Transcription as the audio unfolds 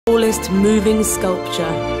tallest moving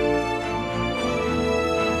sculpture.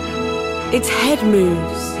 Its head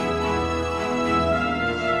moves.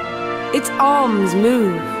 Its arms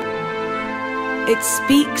move. It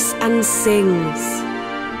speaks and sings.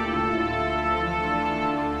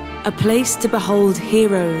 A place to behold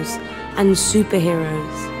heroes and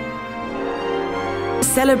superheroes.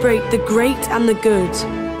 Celebrate the great and the good,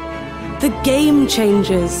 the game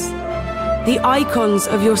changers, the icons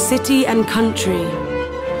of your city and country.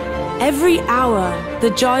 Every hour, the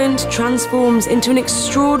giant transforms into an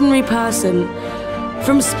extraordinary person,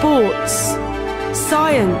 from sports,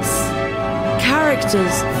 science,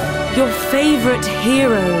 characters, your favorite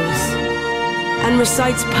heroes, and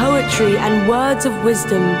recites poetry and words of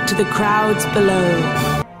wisdom to the crowds below.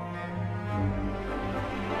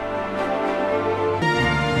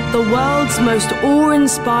 The world's most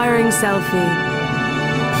awe-inspiring selfie.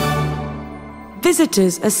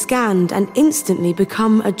 Visitors are scanned and instantly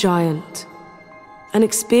become a giant. An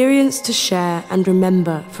experience to share and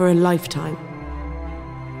remember for a lifetime.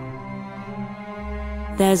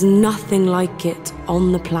 There's nothing like it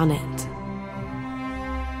on the planet.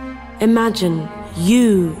 Imagine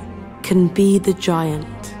you can be the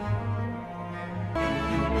giant.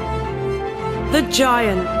 The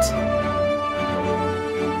Giant.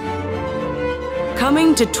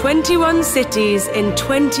 Coming to 21 cities in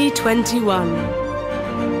 2021.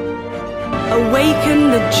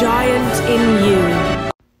 Awaken the giant in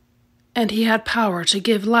you. And he had power to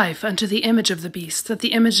give life unto the image of the beast, that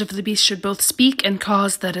the image of the beast should both speak and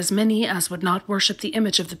cause that as many as would not worship the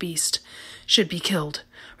image of the beast should be killed.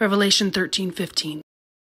 Revelation 13:15.